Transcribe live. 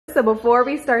So before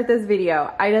we start this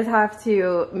video, I just have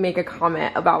to make a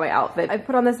comment about my outfit. I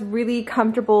put on this really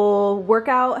comfortable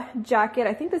workout jacket.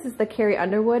 I think this is the Carrie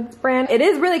Underwood brand. It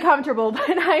is really comfortable, but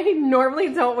I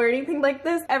normally don't wear anything like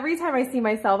this. Every time I see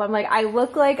myself, I'm like, I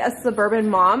look like a suburban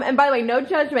mom. And by the way, no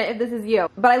judgment if this is you,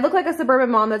 but I look like a suburban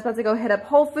mom that's about to go hit up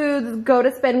Whole Foods, go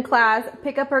to spin class,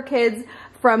 pick up her kids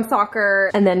from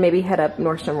soccer, and then maybe head up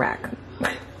Nordstrom Rack.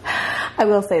 I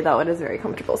will say though, it is very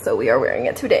comfortable, so we are wearing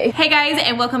it today. Hey guys,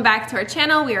 and welcome back to our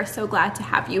channel. We are so glad to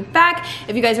have you back.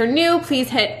 If you guys are new, please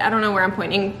hit, I don't know where I'm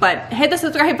pointing, but hit the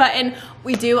subscribe button.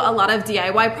 We do a lot of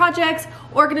DIY projects,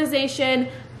 organization,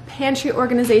 pantry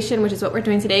organization, which is what we're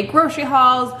doing today, grocery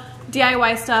hauls,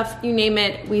 DIY stuff, you name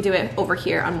it, we do it over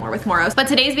here on More with Morrows. But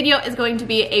today's video is going to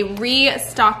be a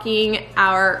restocking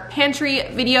our pantry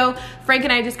video. Frank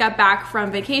and I just got back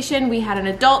from vacation. We had an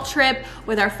adult trip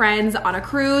with our friends on a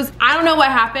cruise. I don't know what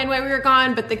happened while we were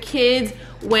gone, but the kids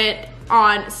went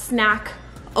on snack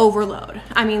overload.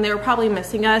 I mean, they were probably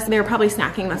missing us. They were probably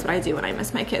snacking. That's what I do when I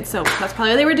miss my kids. So that's probably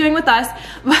what they were doing with us.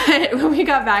 But when we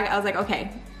got back, I was like,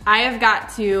 okay, I have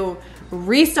got to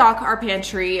restock our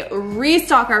pantry,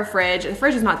 restock our fridge. The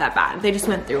fridge is not that bad. They just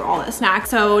went through all the snacks.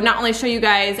 So not only show you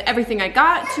guys everything I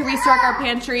got to restock our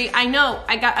pantry, I know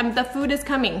I got, the food is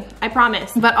coming, I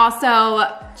promise, but also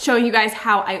showing you guys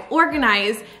how I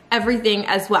organize everything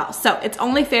as well. So it's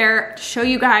only fair to show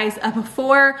you guys a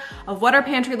before of what our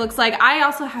pantry looks like. I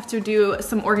also have to do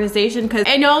some organization because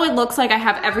I know it looks like I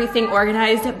have everything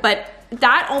organized, but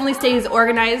that only stays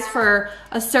organized for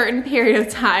a certain period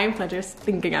of time. I'm just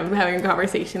thinking I'm having a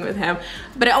conversation with him.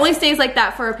 But it only stays like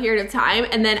that for a period of time.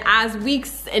 And then as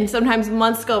weeks and sometimes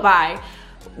months go by,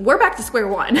 we're back to square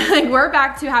one. Like we're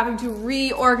back to having to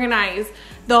reorganize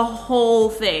the whole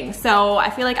thing. So I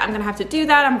feel like I'm gonna have to do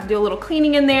that. I'm gonna do a little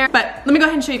cleaning in there. But let me go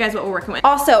ahead and show you guys what we're working with.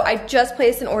 Also, I just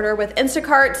placed an order with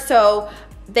Instacart. So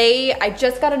I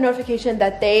just got a notification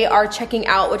that they are checking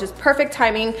out, which is perfect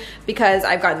timing because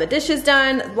I've gotten the dishes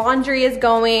done, laundry is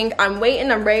going, I'm waiting,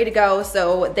 I'm ready to go,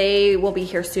 so they will be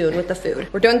here soon with the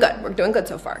food. We're doing good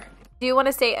so far. I do want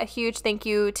to say a huge thank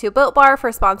you to Built Bar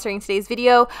for sponsoring today's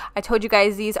video. I told you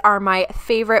guys these are my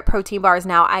favorite protein bars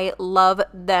now. I love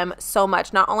them so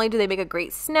much. Not only do they make a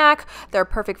great snack, they're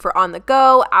perfect for on the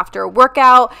go, after a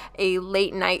workout, a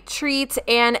late night treat,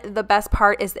 and the best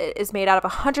part is it is made out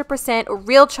of 100%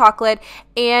 real chocolate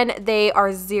and they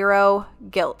are zero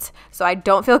guilt. So I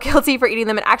don't feel guilty for eating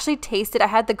them. It actually tasted, I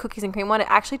had the cookies and cream one, it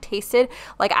actually tasted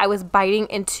like I was biting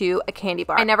into a candy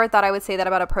bar. I never thought I would say that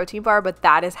about a protein bar, but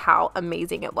that is how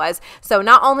amazing it was. So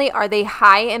not only are they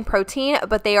high in protein,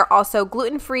 but they are also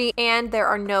gluten-free and there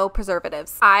are no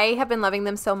preservatives. I have been loving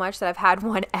them so much that I've had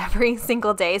one every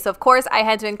single day. So of course I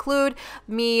had to include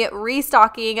me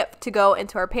restocking to go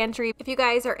into our pantry. If you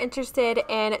guys are interested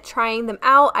in trying them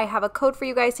out, I have a code for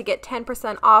you guys to get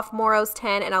 10% off, Morrows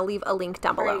 10, and I'll leave a link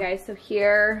down below. Alright guys, so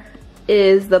here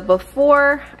is the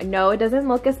before. I know it doesn't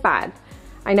look as bad.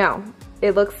 I know,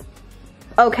 it looks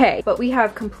okay, but we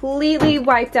have completely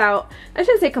wiped out, I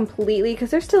shouldn't say completely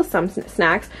because there's still some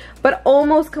snacks, but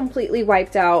almost completely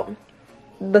wiped out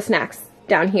the snacks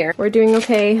down here. We're doing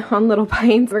okay on little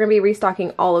bites. We're gonna be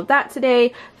restocking all of that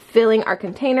today, filling our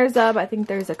containers up. I think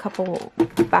there's a couple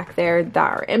back there that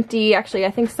are empty. Actually,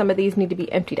 I think some of these need to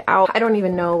be emptied out. I don't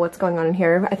even know what's going on in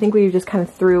here. I think we just kind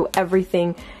of threw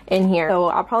everything in here. So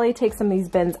I'll probably take some of these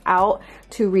bins out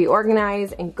to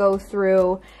reorganize and go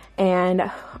through.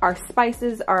 And our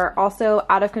spices are also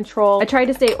out of control. I tried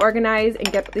to stay organized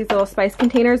and get these little spice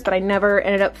containers, but I never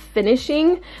ended up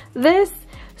finishing this.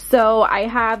 So I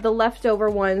have the leftover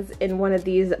ones in one of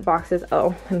these boxes.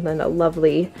 Oh, and then a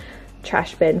lovely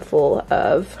trash bin full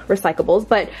of recyclables,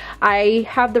 but I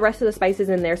have the rest of the spices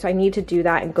in there, so I need to do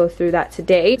that and go through that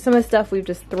today. Some of the stuff we've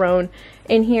just thrown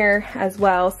in here as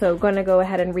well, so I'm gonna go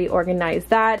ahead and reorganize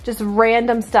that. Just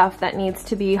random stuff that needs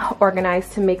to be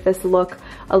organized to make this look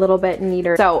a little bit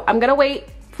neater. So I'm gonna wait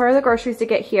for the groceries to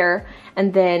get here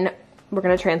and then we're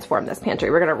gonna transform this pantry.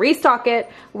 We're gonna restock it,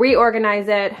 reorganize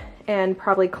it, and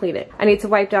probably clean it. I need to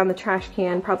wipe down the trash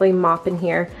can, probably mop in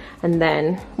here, and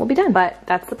then we'll be done. But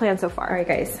that's the plan so far. All right,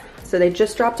 guys. So they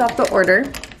just dropped off the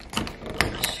order.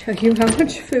 Show you how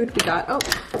much food we got. Oh.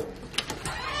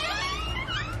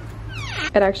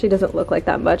 It actually doesn't look like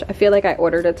that much. I feel like I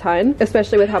ordered a ton,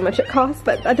 especially with how much it costs,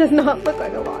 but that does not look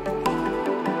like a lot.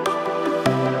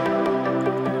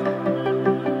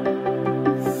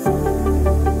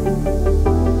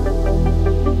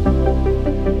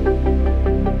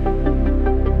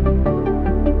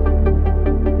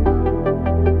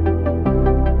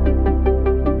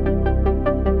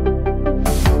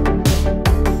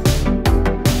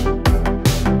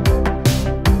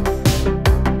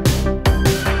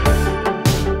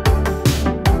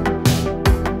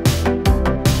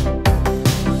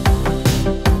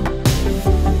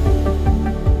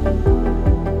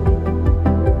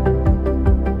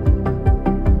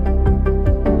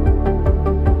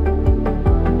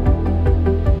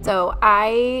 So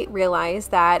I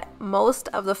realized that most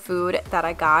of the food that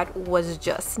I got was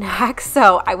just snacks,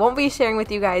 so I won't be sharing with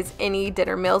you guys any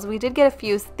dinner meals. We did get a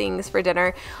few things for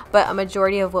dinner, but a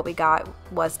majority of what we got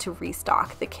was to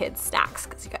restock the kids' snacks,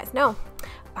 because you guys know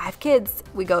 5 kids,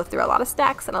 we go through a lot of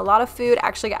snacks and a lot of food.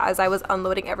 Actually, as I was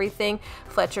unloading everything,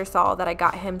 Fletcher saw that I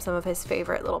got him some of his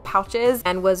favorite little pouches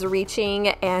and was reaching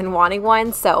and wanting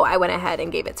one, so I went ahead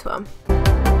and gave it to him.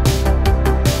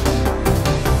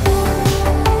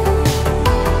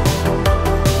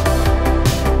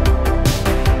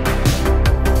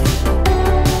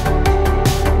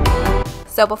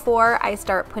 So before I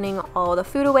start putting all the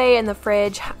food away in the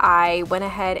fridge, I went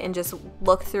ahead and just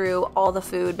looked through all the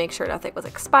food, make sure nothing was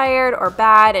expired or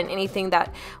bad, and anything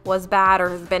that was bad or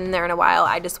has been in there in a while,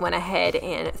 I just went ahead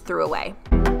and threw away.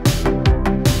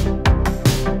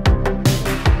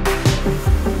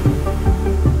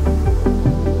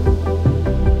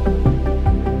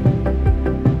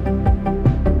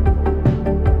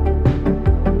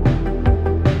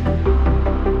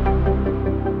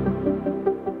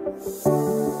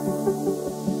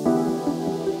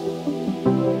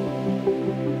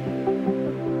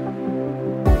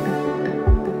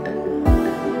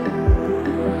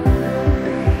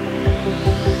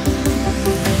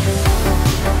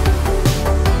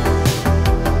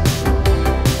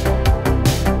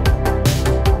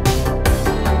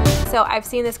 So I've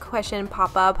seen this question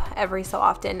pop up every so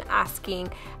often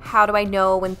asking, how do I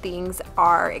know when things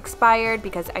are expired?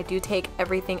 Because I do take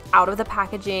everything out of the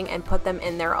packaging and put them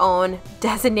in their own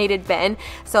designated bin.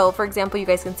 So for example, you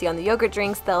guys can see on the yogurt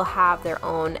drinks, they'll have their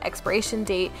own expiration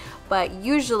date, but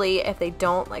usually if they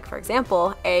don't, like for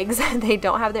example, eggs, they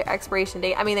don't have their expiration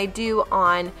date. I mean, they do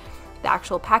on the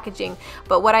actual packaging,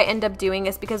 but what I end up doing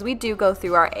is, because we do go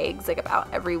through our eggs like about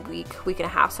every week and a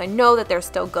half, so I know that they're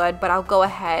still good, but I'll go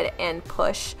ahead and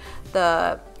push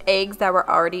the eggs that were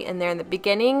already in there in the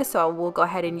beginning, so we'll go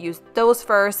ahead and use those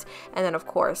first, and then of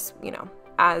course, you know,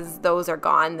 as those are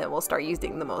gone, then we'll start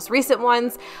using the most recent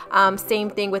ones. Same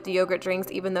thing with the yogurt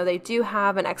drinks, even though they do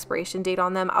have an expiration date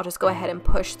on them, I'll just go ahead and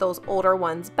push those older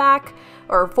ones back,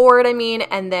 or forward I mean,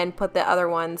 and then put the other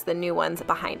ones, the new ones,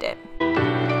 behind it.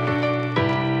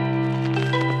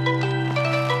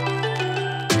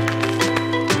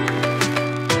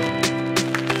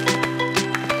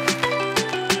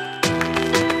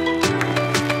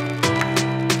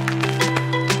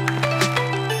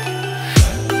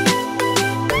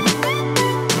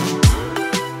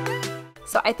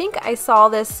 So I think I saw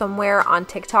this somewhere on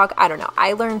TikTok. I don't know.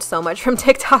 I learned so much from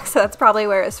TikTok, so that's probably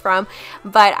where it's from.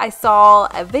 But I saw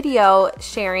a video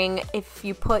sharing if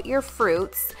you put your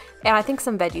fruits, and I think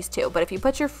some veggies too, but if you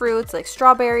put your fruits like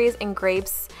strawberries and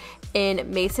grapes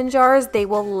in mason jars, they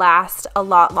will last a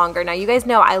lot longer. Now you guys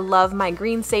know I love my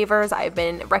green savers. I've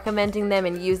been recommending them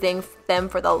and using them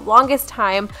for the longest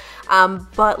time,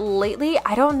 but lately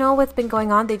I don't know what's been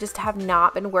going on. They just have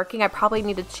not been working. I probably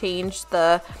need to change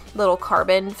the little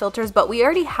carbon filters, but we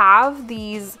already have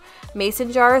these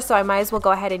mason jars, so I might as well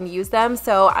go ahead and use them.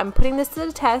 So I'm putting this to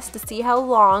the test to see how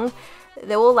long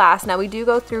they will last. Now we do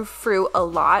go through fruit a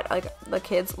lot, like the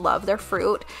kids love their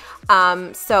fruit,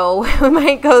 so we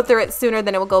might go through it sooner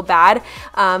than it will go bad,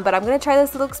 but I'm going to try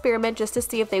this little experiment just to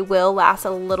see if they will last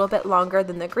a little bit longer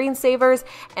than the green savers,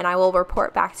 and I will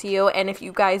report back to you. And if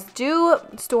you guys do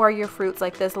store your fruits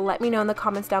like this, let me know in the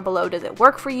comments down below. Does it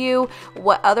work for you?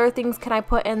 What other things can I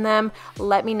put in them?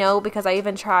 Let me know, because I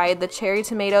even tried the cherry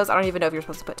tomatoes. I don't even know if you're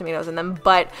supposed to put tomatoes in them,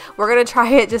 but we're going to try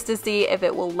it just to see if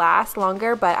it will last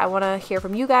longer. But I want to hear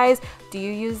from you guys. Do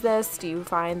you use this? Do you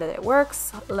find that it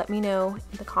works? Let me know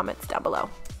in the comments down below.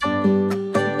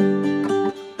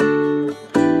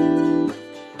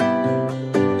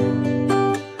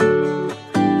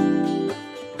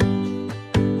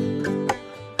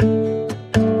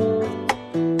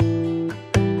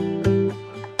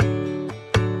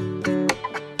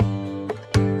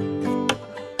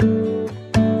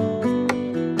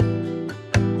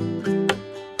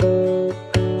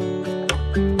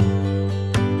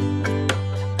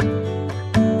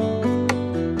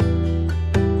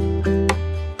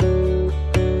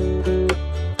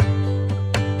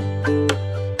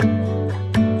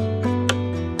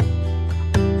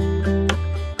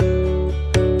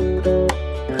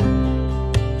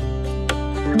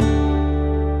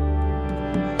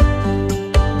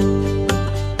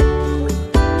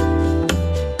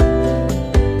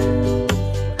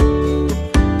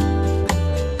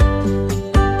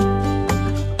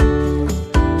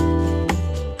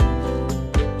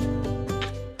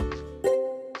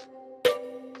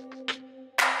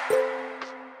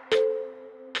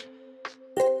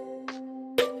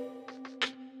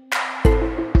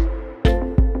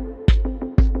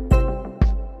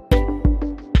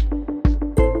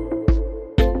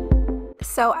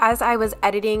 So as I was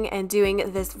editing and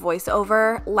doing this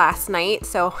voiceover last night,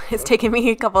 so it's taken me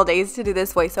a couple days to do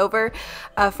this voiceover,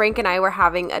 Frank and I were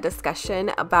having a discussion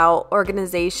about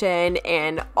organization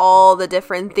and all the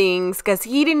different things, because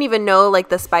he didn't even know like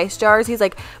the spice jars. He's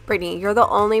like, Brittany, you're the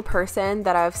only person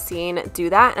that I've seen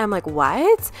do that. And I'm like,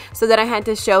 what? So then I had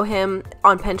to show him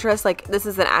on Pinterest, like this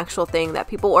is an actual thing that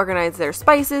people organize their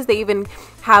spices. They even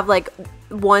have like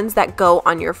ones that go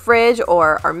on your fridge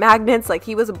or are magnets. Like,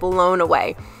 he was blown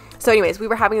away. So anyways, we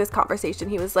were having this conversation.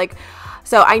 He was like,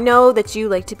 so I know that you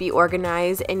like to be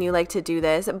organized and you like to do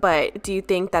this, but do you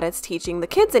think that it's teaching the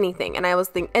kids anything? And I was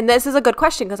thinking, and this is a good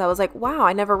question, because I was like, wow,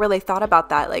 I never really thought about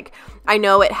that. Like, I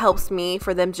know it helps me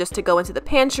for them just to go into the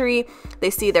pantry, they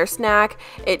see their snack,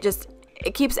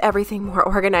 it keeps everything more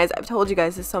organized. I've told you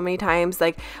guys this so many times.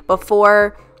 Like,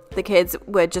 before, the kids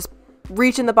would just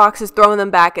reach in the boxes, throwing them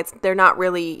back. They're not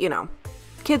really,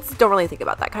 kids don't really think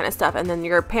about that kind of stuff. And then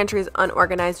your pantry is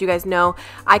unorganized. You guys know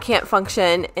I can't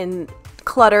function in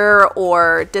clutter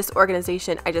or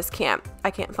disorganization. I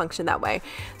can't function that way.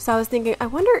 So I was thinking, I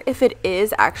wonder if it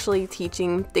is actually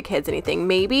teaching the kids anything.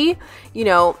 Maybe,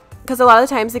 because a lot of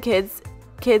the times the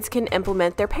kids can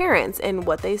implement their parents and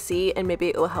what they see, and maybe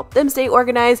it will help them stay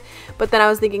organized. But then I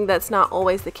was thinking that's not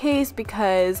always the case,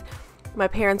 because my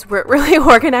parents weren't really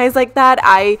organized like that.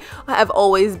 I have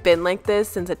always been like this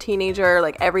since a teenager.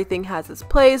 Like, everything has its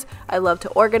place. I love to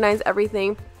organize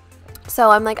everything. So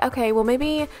I'm like, okay, well,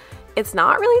 maybe it's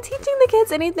not really teaching the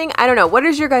kids anything. I don't know. What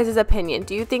is your guys' opinion?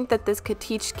 Do you think that this could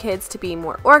teach kids to be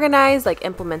more organized, like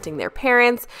implementing their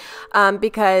parents?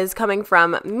 Because coming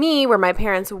from me, where my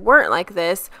parents weren't like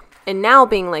this, and now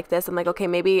being like this, I'm like, okay,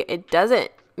 maybe it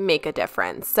doesn't make a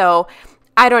difference. So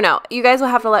I don't know. You guys will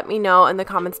have to let me know in the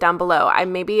comments down below.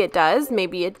 Maybe it does,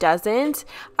 maybe it doesn't.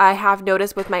 I have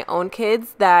noticed with my own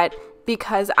kids that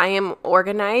because I am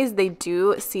organized, they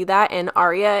do see that, and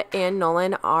Aria and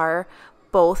Nolan are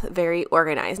both very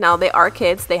organized. Now, they are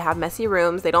kids, they have messy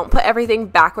rooms, they don't put everything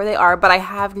back where they are, but I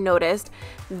have noticed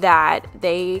that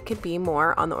they could be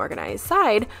more on the organized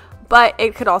side, but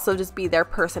it could also just be their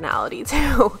personality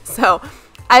too. So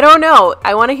I don't know.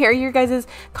 I want to hear your guys'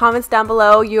 comments down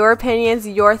below, your opinions,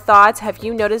 your thoughts. Have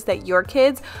you noticed that your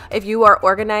kids, if you are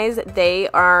organized, they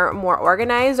are more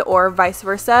organized, or vice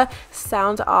versa?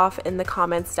 Sound off in the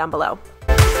comments down below.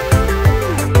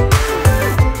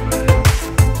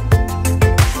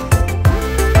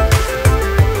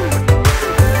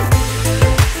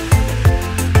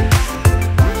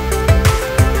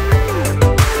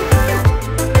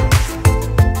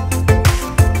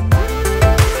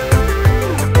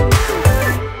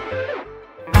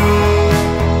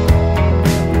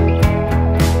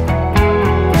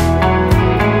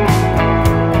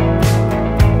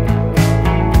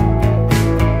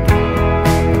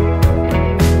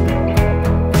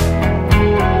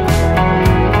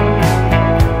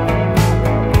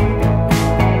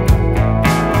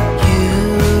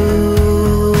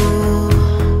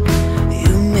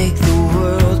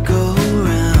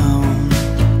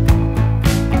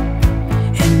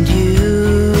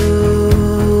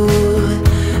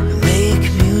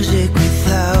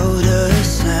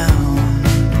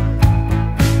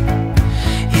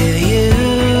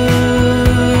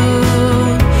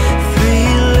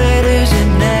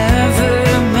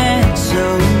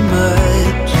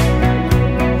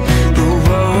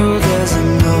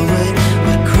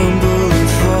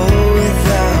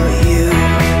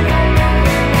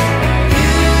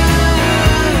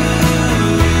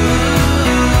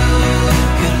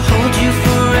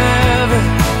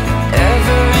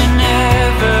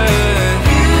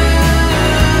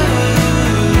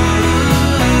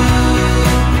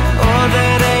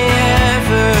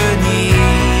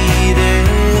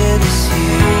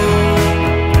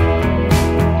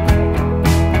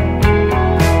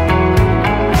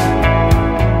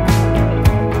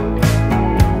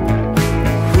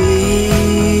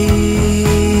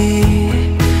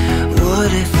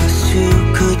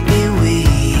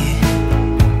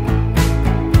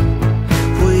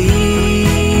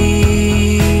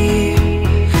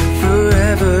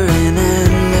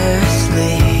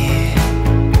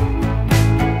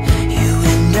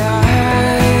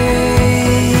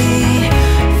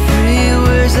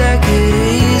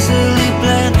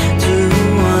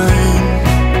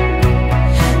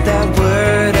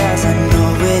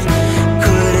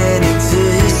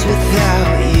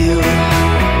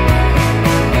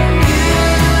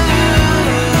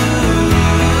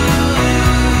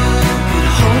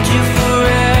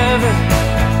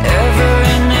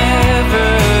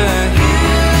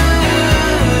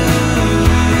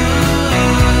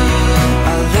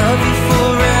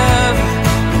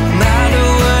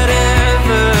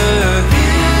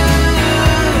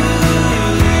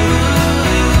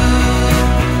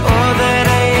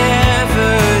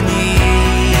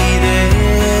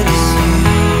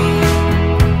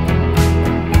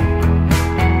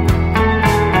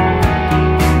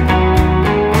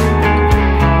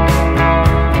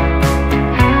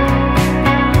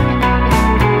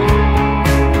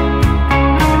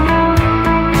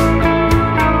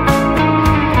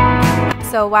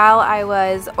 So while I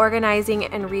was organizing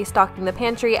and restocking the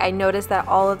pantry, I noticed that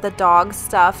all of the dog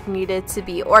stuff needed to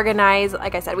be organized.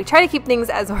 Like I said, we try to keep things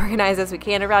as organized as we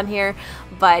can around here,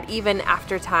 but even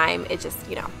after time, it just,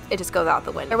 you know, it just goes out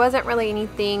the window. There wasn't really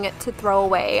anything to throw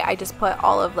away. I just put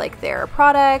all of like their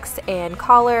products and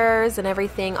collars and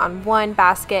everything on one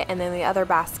basket, and then the other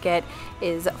basket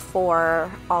is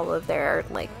for all of their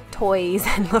like toys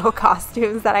and little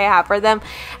costumes that I have for them.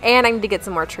 And I need to get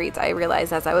some more treats. I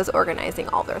realized as I was organizing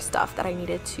all their stuff that I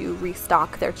needed to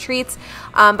restock their treats.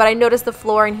 But I noticed the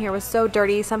floor in here was so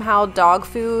dirty. Somehow dog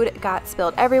food got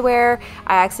spilled everywhere.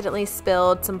 I accidentally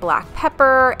spilled some black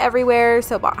pepper everywhere.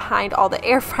 So behind all the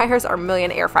air fryers, or a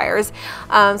million air fryers.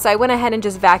 So I went ahead and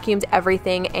just vacuumed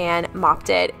everything and mopped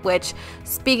it, which,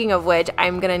 speaking of which,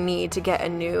 I'm gonna need to get a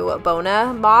new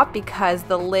Bona mop because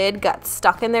the lid got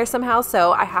stuck in there somehow.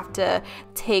 So I have to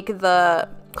take the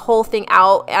whole thing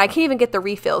out, and I can't even get the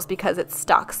refills because it's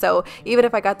stuck. So even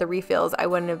if I got the refills, I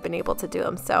wouldn't have been able to do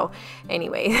them. So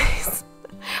anyways,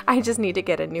 I just need to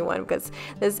get a new one because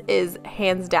this is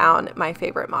hands down my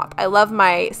favorite mop. I love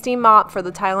my steam mop for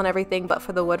the tile and everything, but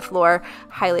for the wood floor,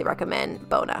 highly recommend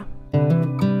Bona.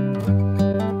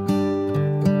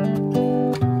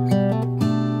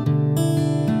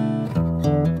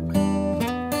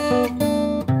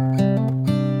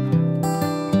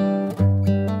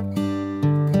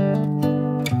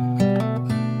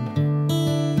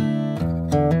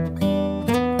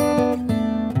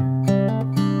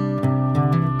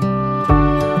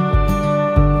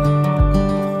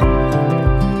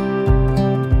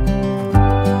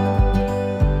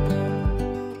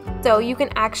 So you can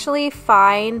actually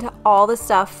find all the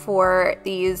stuff for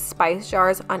these spice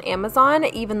jars on Amazon,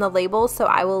 even the labels. So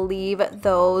I will leave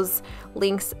those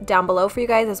links down below for you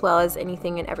guys, as well as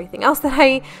anything and everything else that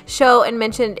I show and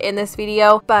mentioned in this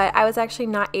video. But I was actually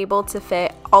not able to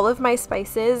fit all of my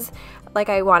spices like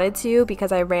I wanted to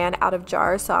because I ran out of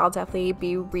jars, so I'll definitely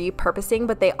be repurposing.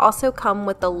 But they also come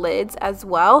with the lids as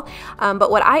well.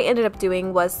 But what I ended up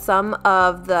doing was some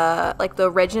of the the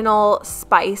original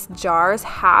spice jars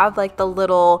have like the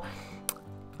little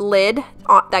lid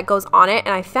that goes on it,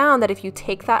 and I found that if you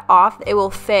take that off, it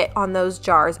will fit on those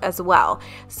jars as well.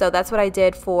 So that's what I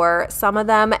did for some of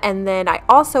them. And then I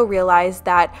also realized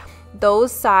that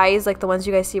those size, like the ones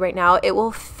you guys see right now, it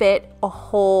will fit a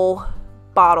whole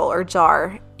bottle or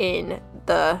jar in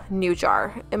the new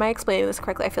jar. Am I explaining this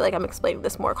correctly? I feel like I'm explaining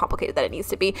this more complicated than it needs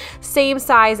to be. Same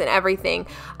size and everything.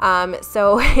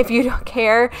 So if you don't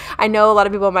care, I know a lot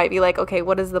of people might be like, okay,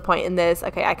 what is the point in this?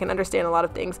 Okay, I can understand a lot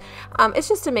of things. It's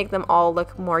just to make them all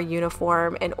look more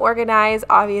uniform and organized.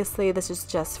 Obviously, this is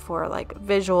just for like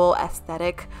visual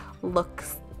aesthetic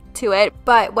looks to it.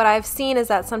 But what I've seen is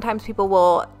that sometimes people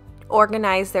will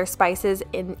organize their spices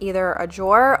in either a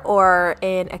drawer or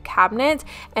in a cabinet,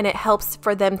 and it helps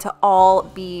for them to all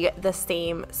be the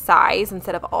same size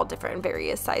instead of all different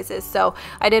various sizes. So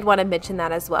I did want to mention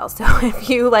that as well. So if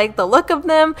you like the look of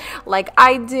them like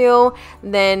I do,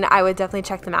 then I would definitely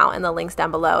check them out in the links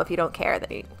down below. If you don't care,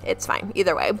 then it's fine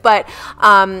either way. But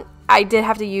I did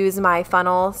have to use my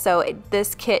funnel, so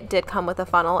this kit did come with a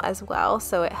funnel as well,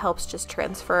 so it helps just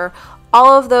transfer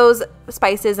all of those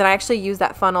spices. And I actually use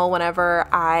that funnel whenever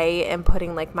I am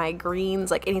putting like my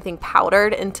greens, like anything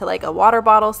powdered, into like a water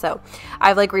bottle. So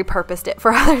I've like repurposed it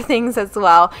for other things as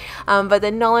well. But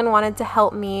then Nolan wanted to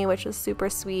help me, which was super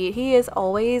sweet. He is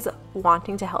always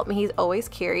wanting to help me. He's always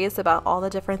curious about all the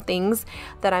different things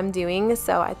that I'm doing.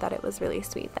 So I thought it was really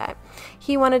sweet that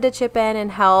he wanted to chip in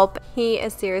and help. He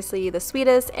is seriously the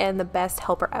sweetest and the best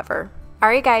helper ever.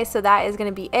 Alright guys, so that is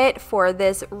going to be it for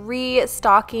this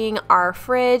restocking our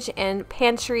fridge and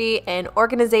pantry and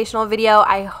organizational video.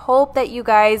 I hope that you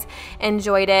guys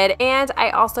enjoyed it, and I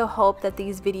also hope that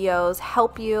these videos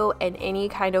help you in any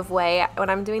kind of way. When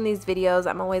I'm doing these videos,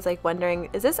 I'm always like wondering,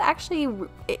 is this actually,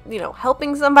 you know,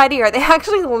 helping somebody? Are they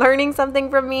actually learning something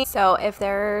from me? So if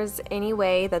there's any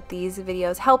way that these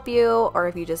videos help you, or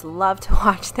if you just love to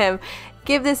watch them,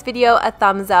 give this video a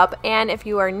thumbs up. And if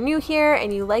you are new here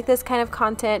and you like this kind of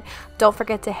content, don't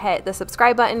forget to hit the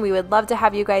subscribe button. We would love to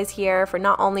have you guys here for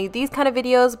not only these kind of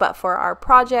videos, but for our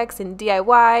projects and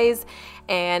DIYs,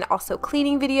 and also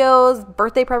cleaning videos,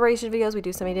 birthday preparation videos. We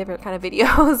do so many different kind of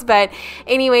videos. But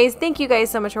anyways, thank you guys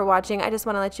so much for watching. I just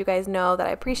want to let you guys know that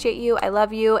I appreciate you, I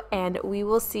love you, and we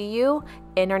will see you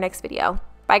in our next video.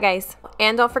 Bye guys.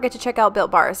 And don't forget to check out Built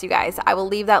Bars, you guys. I will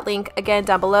leave that link again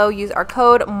down below. Use our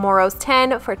code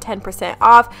Morrows10 for 10%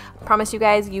 off. I promise you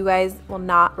guys will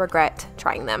not regret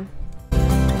trying them.